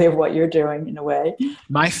opposite probably of what you're doing in a way.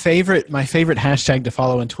 My favorite hashtag to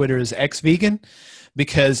follow on Twitter is xvegan,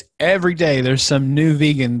 because every day there's some new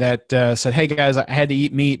vegan that said, hey guys, I had to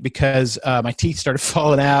eat meat because my teeth started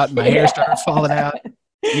falling out and my hair started falling out.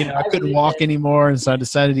 I couldn't walk anymore. And so I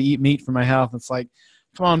decided to eat meat for my health. It's like,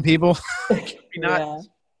 come on, people.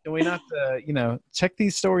 Can we not check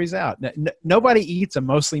these stories out? Nobody eats a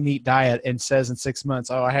mostly meat diet and says in 6 months,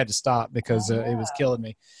 oh, I had to stop because it was killing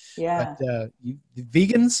me. Yeah. But the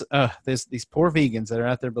vegans, there's these poor vegans that are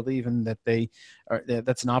out there believing that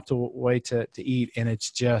that's an optimal way to eat. And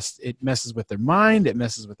it messes with their mind. It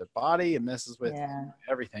messes with their body. It messes with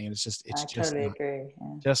everything. And I totally agree. Yeah.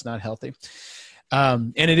 Just not healthy.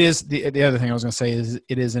 And it is the other thing I was going to say is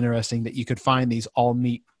it is interesting that you could find these all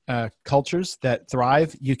meat cultures that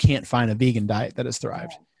thrive. You can't find a vegan diet that has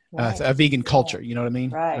thrived. Right. A vegan culture, you know what I mean?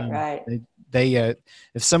 Right. They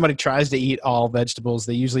if somebody tries to eat all vegetables,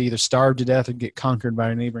 they usually either starve to death or get conquered by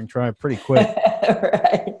a neighboring tribe pretty quick.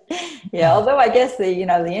 Right. Yeah. Although I guess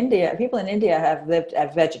the people in India have lived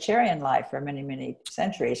a vegetarian life for many, many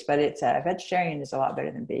centuries, but it's vegetarian is a lot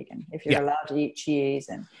better than vegan if you're allowed to eat cheese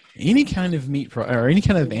and any kind of meat or any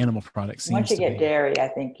kind of animal product. Once you get dairy, I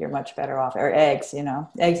think you're much better off, or eggs,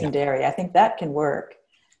 and dairy. I think that can work.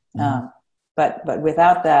 Mm-hmm. But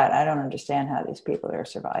without that, I don't understand how these people are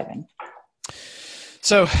surviving.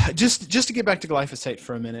 So just to get back to glyphosate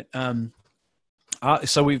for a minute.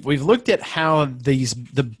 So we've looked at how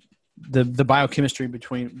the biochemistry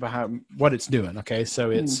behind what it's doing. Okay. So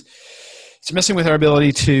it's messing with our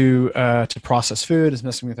ability to process food. It's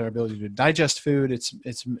messing with our ability to digest food. It's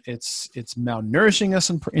malnourishing us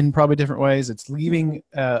in probably different ways. It's leaving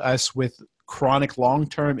us with chronic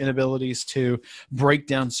long-term inabilities to break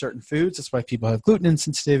down certain foods. That's why people have gluten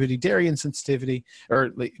insensitivity, dairy insensitivity, or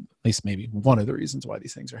at least maybe one of the reasons why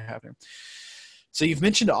these things are happening. So you've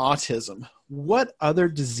mentioned autism. What other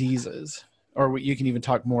diseases, or you can even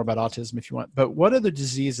talk more about autism if you want, but what other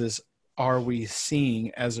diseases are we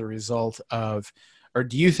seeing as a result of, or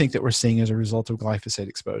do you think that we're seeing as a result of glyphosate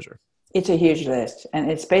exposure? It's a huge list,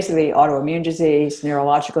 and it's basically autoimmune disease,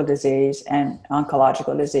 neurological disease, and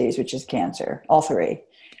oncological disease, which is cancer. All three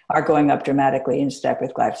are going up dramatically in step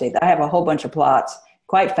with glyphosate. I have a whole bunch of plots,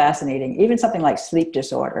 quite fascinating. Even something like sleep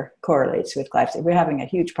disorder correlates with glyphosate. We're having a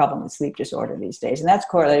huge problem with sleep disorder these days, and that's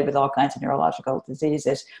correlated with all kinds of neurological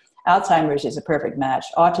diseases. Alzheimer's is a perfect match.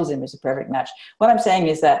 Autism is a perfect match. What I'm saying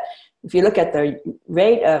is that if you look at the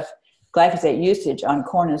rate of glyphosate usage on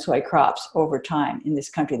corn and soy crops over time in this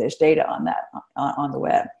country, there's data on that on the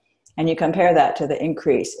web. And you compare that to the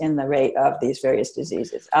increase in the rate of these various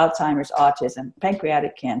diseases: Alzheimer's, autism,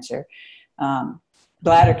 pancreatic cancer,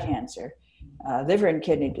 bladder cancer, liver and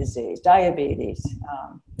kidney disease, diabetes,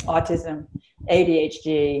 autism,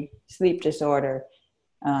 ADHD, sleep disorder,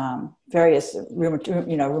 various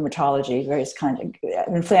rheumatology, various kinds of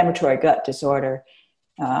inflammatory gut disorder.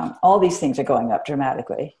 All these things are going up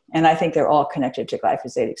dramatically. And I think they're all connected to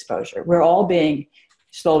glyphosate exposure. We're all being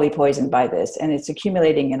slowly poisoned by this, and it's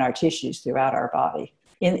accumulating in our tissues throughout our body,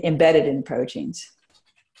 embedded in proteins.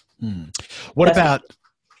 What about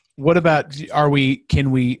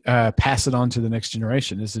can we pass it on to the next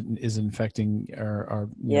generation? Is it infecting our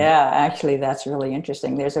Yeah, actually, that's really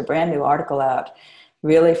interesting. There's a brand new article out,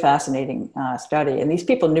 really fascinating study. And these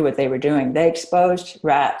people knew what they were doing. They exposed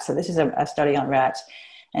rats. So this is a study on rats.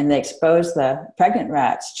 And they exposed the pregnant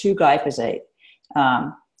rats to glyphosate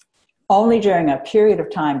only during a period of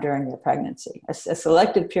time during their pregnancy, a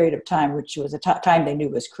selected period of time, which was a time they knew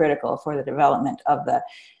was critical for the development of the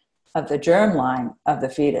germline of the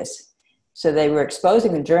fetus. So they were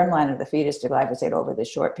exposing the germline of the fetus to glyphosate over this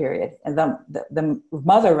short period. And the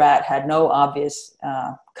mother rat had no obvious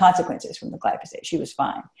consequences from the glyphosate. She was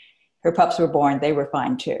fine. Her pups were born. They were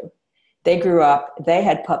fine too. They grew up. They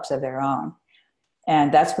had pups of their own.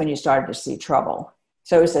 And that's when you started to see trouble.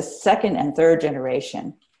 So it was the second and third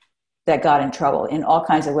generation that got in trouble in all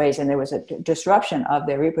kinds of ways. And there was a disruption of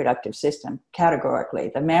their reproductive system categorically.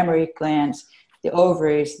 The mammary glands, the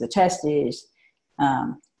ovaries, the testes,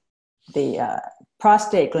 the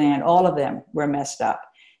prostate gland, all of them were messed up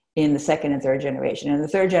in the second and third generation. And the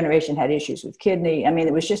third generation had issues with kidney. I mean,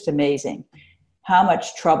 it was just amazing how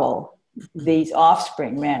much trouble these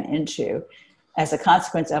offspring ran into as a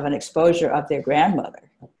consequence of an exposure of their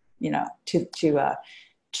grandmother, you know, to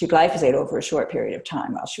glyphosate over a short period of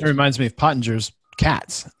time. It reminds me of Pottinger's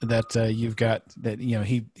cats that you've got that, you know,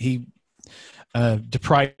 he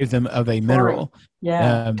deprived them of a mineral.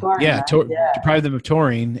 Deprived them of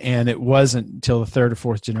taurine, and it wasn't until the third or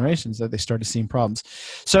fourth generations that they started seeing problems.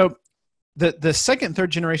 So the second and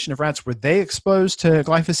third generation of rats, were they exposed to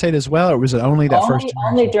glyphosate as well, or was it only that first generation?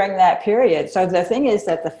 Only during that period. So the thing is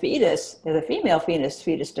that the female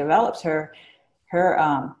fetus develops her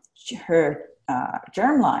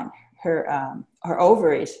germline, her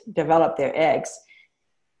ovaries develop their eggs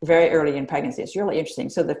very early in pregnancy. It's really interesting.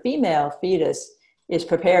 So the female fetus is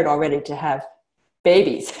prepared already to have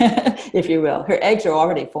babies, if you will. Her eggs are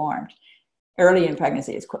already formed early in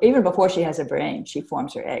pregnancy. Even before she has a brain, she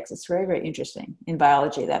forms her eggs. It's very, very interesting. In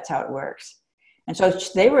biology, that's how it works. And so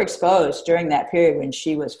they were exposed during that period when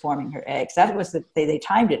she was forming her eggs. That was they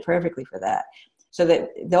timed it perfectly for that. So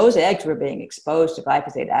that those eggs were being exposed to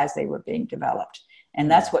glyphosate as they were being developed. And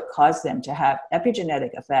that's what caused them to have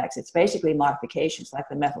epigenetic effects. It's basically modifications like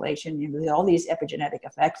the methylation, you know, all these epigenetic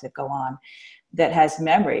effects that go on that has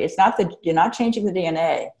memory. It's not that you're not changing the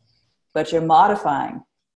DNA, but you're modifying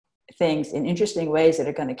things in interesting ways that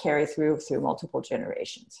are going to carry through multiple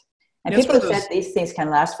generations. And people have said these things can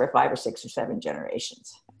last for 5 or 6 or 7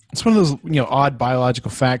 generations. It's one of those, you know, odd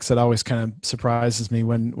biological facts that always kind of surprises me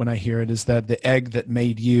when I hear it, is that the egg that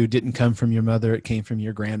made you didn't come from your mother, it came from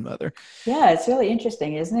your grandmother. Yeah, it's really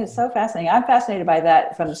interesting, isn't it? It's so fascinating. I'm fascinated by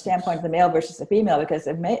that from the standpoint of the male versus the female, because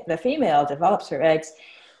the female develops her eggs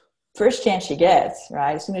first chance she gets,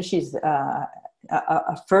 right? As soon as she's a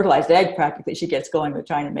fertilized egg, practically, she gets going with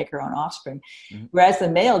trying to make her own offspring. Mm-hmm. Whereas the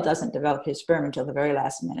male doesn't develop his sperm until the very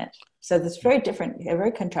last minute. So it's very different,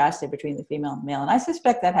 very contrasted between the female and male. And I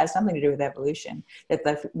suspect that has something to do with evolution, that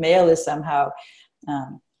the male is somehow,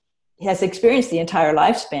 has experienced the entire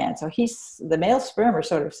lifespan. So the male sperm are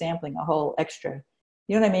sort of sampling a whole extra,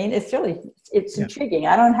 you know what I mean? It's intriguing.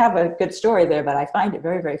 I don't have a good story there, but I find it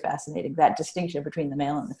very, very fascinating, that distinction between the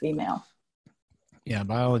male and the female. Yeah,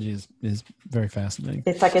 biology is very fascinating.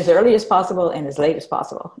 It's like as early as possible and as late as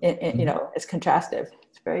possible. You know, it's contrastive.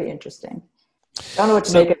 It's very interesting. I don't know what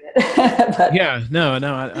to make of it. But. Yeah, no, I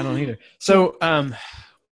don't either. So, I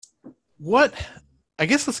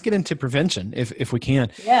guess let's get into prevention if we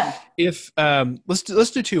can. Yeah. If let's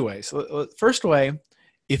do 2 ways. First way,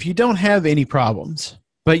 if you don't have any problems,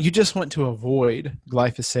 but you just want to avoid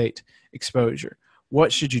glyphosate exposure,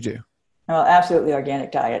 what should you do? Well, absolutely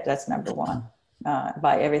organic diet. That's number one.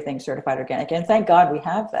 Buy everything certified organic. And thank God we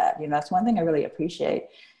have that. You know, that's one thing I really appreciate.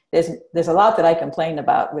 There's a lot that I complain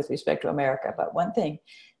about with respect to America, but one thing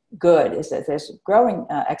good is that there's growing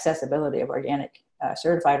accessibility of organic,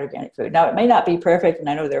 certified organic food. Now, it may not be perfect, and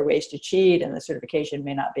I know there are ways to cheat, and the certification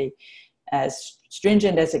may not be as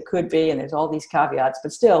stringent as it could be, and there's all these caveats,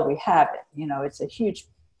 but still we have it. You know, it's a huge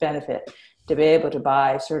benefit to be able to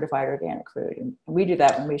buy certified organic food. And we do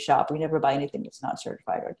that when we shop. We never buy anything that's not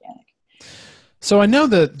certified organic. So I know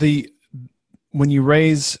that when you're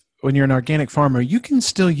an organic farmer, you can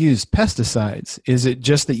still use pesticides. Is it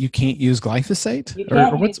just that you can't use glyphosate?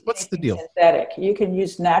 Or what's the deal? Synthetic. You can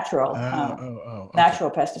use natural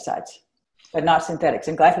pesticides, but not synthetics.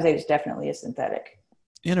 And glyphosate is definitely a synthetic.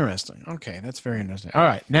 Interesting. Okay, that's very interesting. All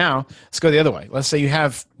right, now let's go the other way. Let's say you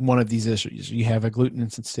have one of these issues. You have a gluten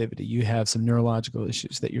insensitivity. You have some neurological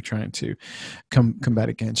issues that you're trying to combat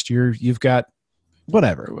against. You've got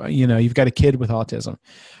whatever, you know, you've got a kid with autism.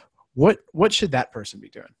 What should that person be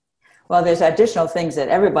doing? Well, there's additional things that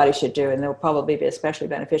everybody should do, and they'll probably be especially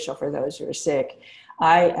beneficial for those who are sick.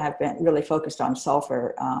 I have been really focused on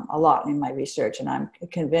sulfur a lot in my research, and I'm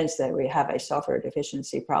convinced that we have a sulfur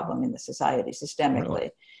deficiency problem in the society systemically.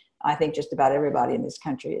 Really? I think just about everybody in this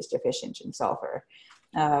country is deficient in sulfur.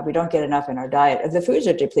 We don't get enough in our diet. The foods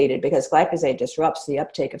are depleted because glyphosate disrupts the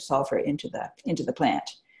uptake of sulfur into the plant.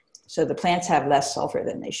 So the plants have less sulfur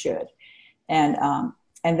than they should. And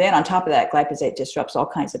then on top of that, glyphosate disrupts all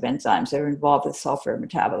kinds of enzymes that are involved with sulfur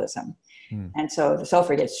metabolism. And so the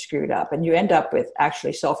sulfur gets screwed up, and you end up with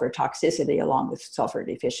actually sulfur toxicity along with sulfur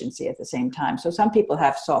deficiency at the same time. So some people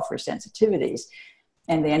have sulfur sensitivities,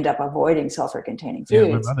 and they end up avoiding sulfur containing foods.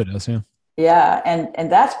 Yeah, my mother does, yeah. Yeah,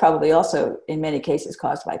 and that's probably also in many cases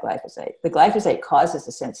caused by glyphosate. The glyphosate causes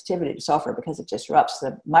the sensitivity to sulfur because it disrupts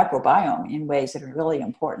the microbiome in ways that are really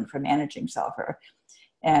important for managing sulfur.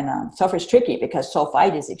 And sulfur is tricky because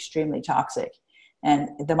sulfite is extremely toxic. And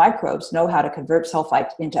the microbes know how to convert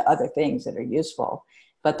sulfite into other things that are useful,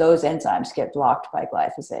 but those enzymes get blocked by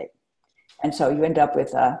glyphosate. And so you end up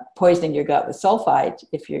with poisoning your gut with sulfite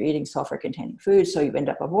if you're eating sulfur-containing foods, so you end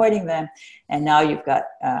up avoiding them. And now you've got,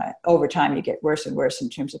 over time, you get worse and worse in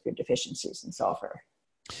terms of your deficiencies in sulfur.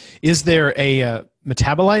 Is there a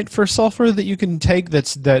metabolite for sulfur that you can take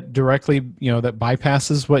that directly, that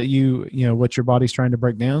bypasses what what your body's trying to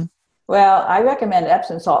break down? Well, I recommend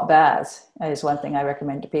Epsom salt baths is one thing I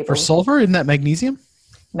recommend to people. For sulfur, isn't that magnesium?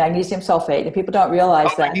 Magnesium sulfate, and people don't realize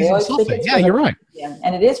that. Magnesium sulfate. Yeah, you're right.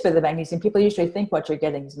 And it is for the magnesium. People usually think what you're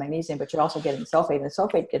getting is magnesium, but you're also getting sulfate. And the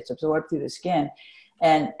sulfate gets absorbed through the skin,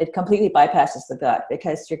 and it completely bypasses the gut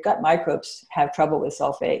because your gut microbes have trouble with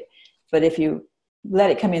sulfate. But if you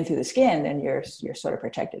let it come in through the skin, then you're sort of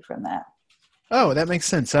protected from that. Oh, that makes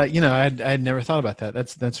sense. I'd never thought about that.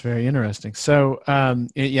 That's very interesting. So,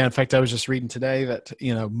 in fact, I was just reading today that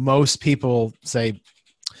most people say,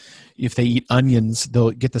 if they eat onions,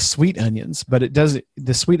 they'll get the sweet onions, but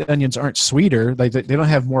the sweet onions aren't sweeter. They don't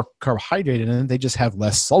have more carbohydrate in them. They just have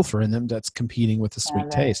less sulfur in them. That's competing with the sweet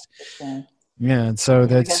taste. Yeah. And so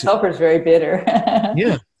because sulfur is very bitter.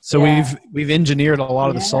 Yeah. So we've engineered a lot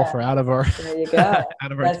of the sulfur out of our, there you go.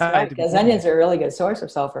 out of our That's diet. right, because onions are a really good source of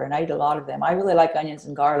sulfur, and I eat a lot of them. I really like onions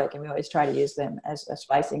and garlic, and we always try to use them as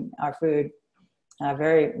spicing our food.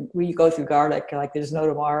 We go through garlic like there's no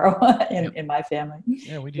tomorrow in my family.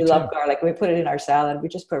 Yeah, we do. We love garlic. We put it in our salad. We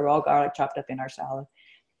just put raw garlic chopped up in our salad.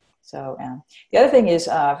 So the other thing is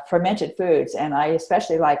fermented foods, and I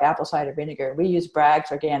especially like apple cider vinegar. We use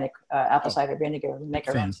Bragg's organic apple cider vinegar. We make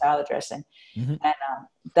our own salad dressing, and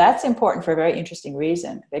that's important for a very interesting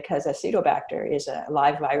reason, because Acetobacter is a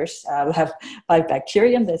live virus, live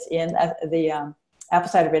bacterium that's in the apple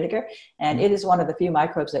cider vinegar, and it is one of the few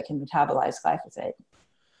microbes that can metabolize glyphosate.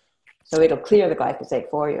 So it'll clear the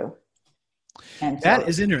glyphosate for you. And that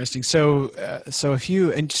is interesting. So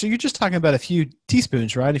you're just talking about a few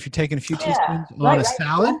teaspoons, right? If you're taking a few teaspoons on a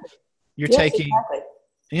salad, you're taking. Exactly.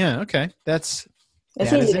 Yeah. Okay. It's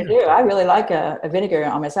easy to do. I really like a vinegar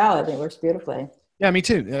on my salad. It works beautifully. Yeah, me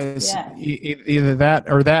too. Either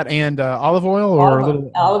that and olive oil or a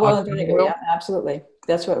little olive oil and vinegar. Oil. Yeah, absolutely.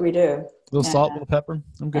 That's what we do. A little salt, a little pepper.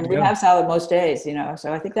 I'm good to go. We have salad most days,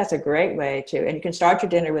 so I think that's a great way to, and you can start your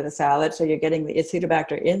dinner with a salad, so you're getting the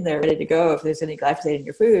Acetobacter in there ready to go. If there's any glyphosate in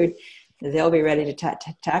your food, they'll be ready to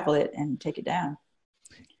tackle it and take it down.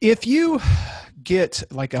 If you get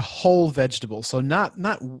like a whole vegetable, so not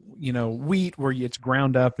wheat where it's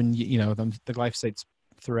ground up and the glyphosate's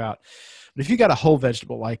throughout, but if you got a whole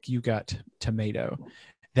vegetable, like you got tomato,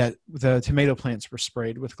 that the tomato plants were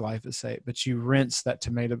sprayed with glyphosate, but you rinse that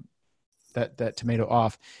tomato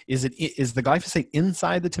off. Is the glyphosate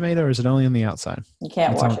inside the tomato, or is it only on the outside? You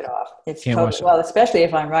can't wash it off. It's well, especially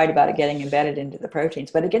if I'm right about it getting embedded into the proteins,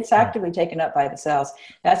 but it gets actively taken up by the cells.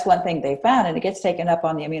 That's one thing they found, and it gets taken up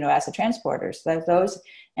on the amino acid transporters. Those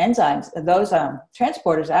enzymes, those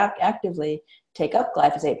transporters actively take up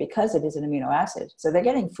glyphosate because it is an amino acid. So they're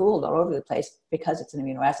getting fooled all over the place because it's an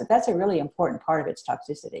amino acid. That's a really important part of its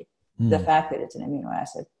toxicity, the fact that it's an amino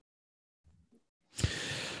acid.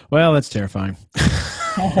 Well, that's terrifying.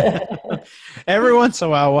 Every once in a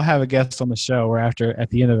while, we'll have a guest on the show where at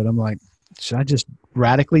the end of it, I'm like, should I just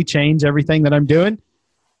radically change everything that I'm doing?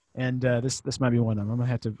 And this might be one of them.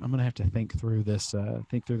 I'm gonna have to think through this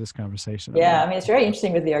conversation. Yeah, I mean, it's very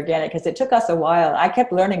interesting with the organic, because it took us a while. I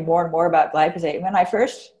kept learning more and more about glyphosate. When I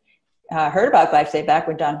first heard about glyphosate back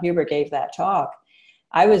when Don Huber gave that talk,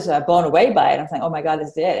 I was blown away by it. I'm thinking, oh my God, this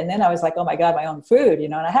is it. And then I was like, oh my God, my own food,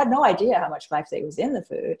 and I had no idea how much glyphosate was in the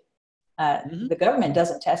food. The government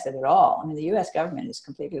doesn't test it at all. I mean, the U.S. government is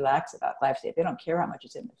completely lax about glyphosate. They don't care how much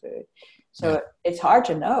is in the food. So it's hard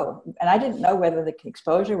to know. And I didn't know whether the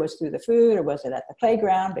exposure was through the food, or was it at the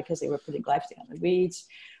playground because they were putting glyphosate on the weeds,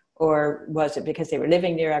 or was it because they were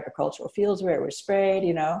living near agricultural fields where it was sprayed,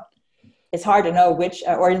 It's hard to know which,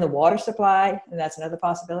 or in the water supply, and that's another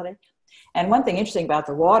possibility. And one thing interesting about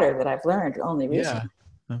the water that I've learned only recently.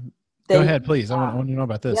 Yeah. Go ahead, please. I want to know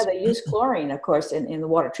about this. Yeah, they use chlorine, of course, in the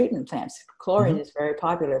water treatment plants. Chlorine is very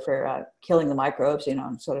popular for killing the microbes,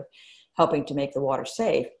 and sort of helping to make the water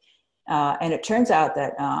safe. And it turns out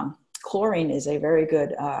that chlorine is a very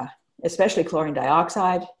good, especially chlorine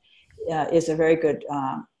dioxide, is a very good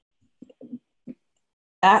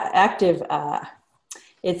active.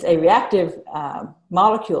 It's a reactive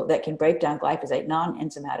molecule that can break down glyphosate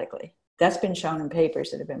non-enzymatically. That's been shown in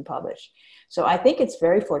papers that have been published. So I think it's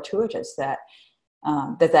very fortuitous that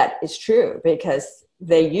that is true, because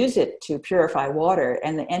they use it to purify water,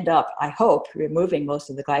 and they end up, I hope, removing most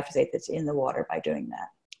of the glyphosate that's in the water by doing that.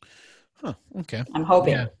 Huh, okay. I'm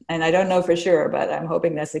hoping, Yeah. and I don't know for sure, but I'm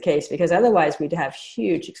hoping that's the case, because otherwise we'd have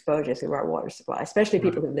huge exposure through our water supply, especially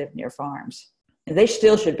people who live near farms. And they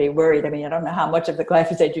still should be worried. I mean, I don't know how much of the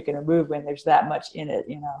glyphosate you can remove when there's that much in it,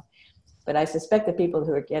 you know. But I suspect the people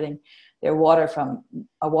who are getting their water from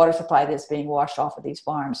a water supply that's being washed off of these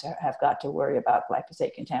farms have got to worry about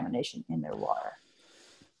glyphosate contamination in their water.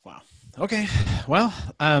 Wow. Okay. Well,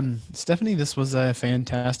 Stephanie, this was a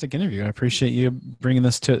fantastic interview. I appreciate you bringing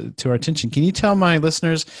this to our attention. Can you tell my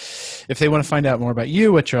listeners, if they want to find out more about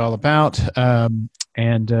you, what you're all about, and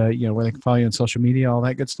where they can follow you on social media, all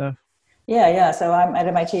that good stuff? Yeah. So I'm at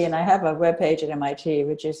MIT, and I have a webpage at MIT,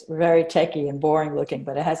 which is very techy and boring looking,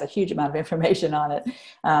 but it has a huge amount of information on it.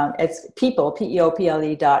 It's people.csail.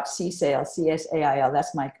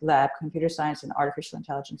 That's my lab, Computer Science and Artificial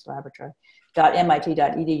Intelligence Laboratory.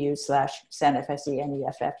 .mit.edu/Seneff,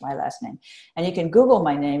 Seneff, my last name. And you can Google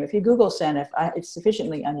my name. If you Google Seneff, it's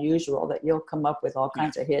sufficiently unusual that you'll come up with all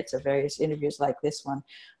kinds of hits of various interviews like this one.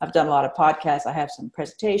 I've done a lot of podcasts. I have some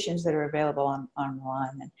presentations that are available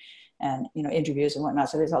online, and interviews and whatnot.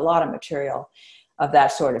 So there's a lot of material of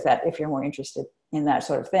that sort of that, if you're more interested in that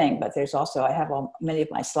sort of thing. But there's also, many of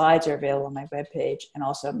my slides are available on my webpage, and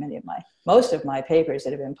also most of my papers that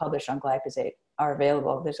have been published on glyphosate are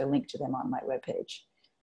available. There's a link to them on my webpage.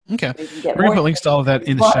 Okay. We're going to put links to all of that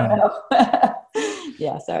in the show notes.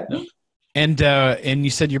 Yeah, sorry. No. And you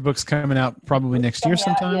said your book's coming out probably next year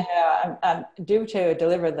sometime? Yeah, I'm due to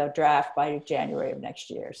deliver the draft by January of next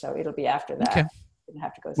year. So it'll be after that. Okay.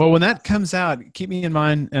 Have to go. Well, when that comes out, keep me in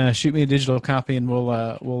mind. Shoot me a digital copy, and we'll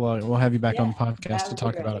have you back on the podcast to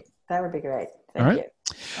talk about it. That would be great. Thank you.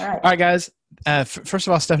 All right, guys. First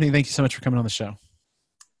of all, Stephanie, thank you so much for coming on the show.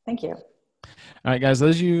 Thank you. All right, guys.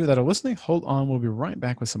 Those of you that are listening, hold on. We'll be right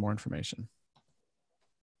back with some more information.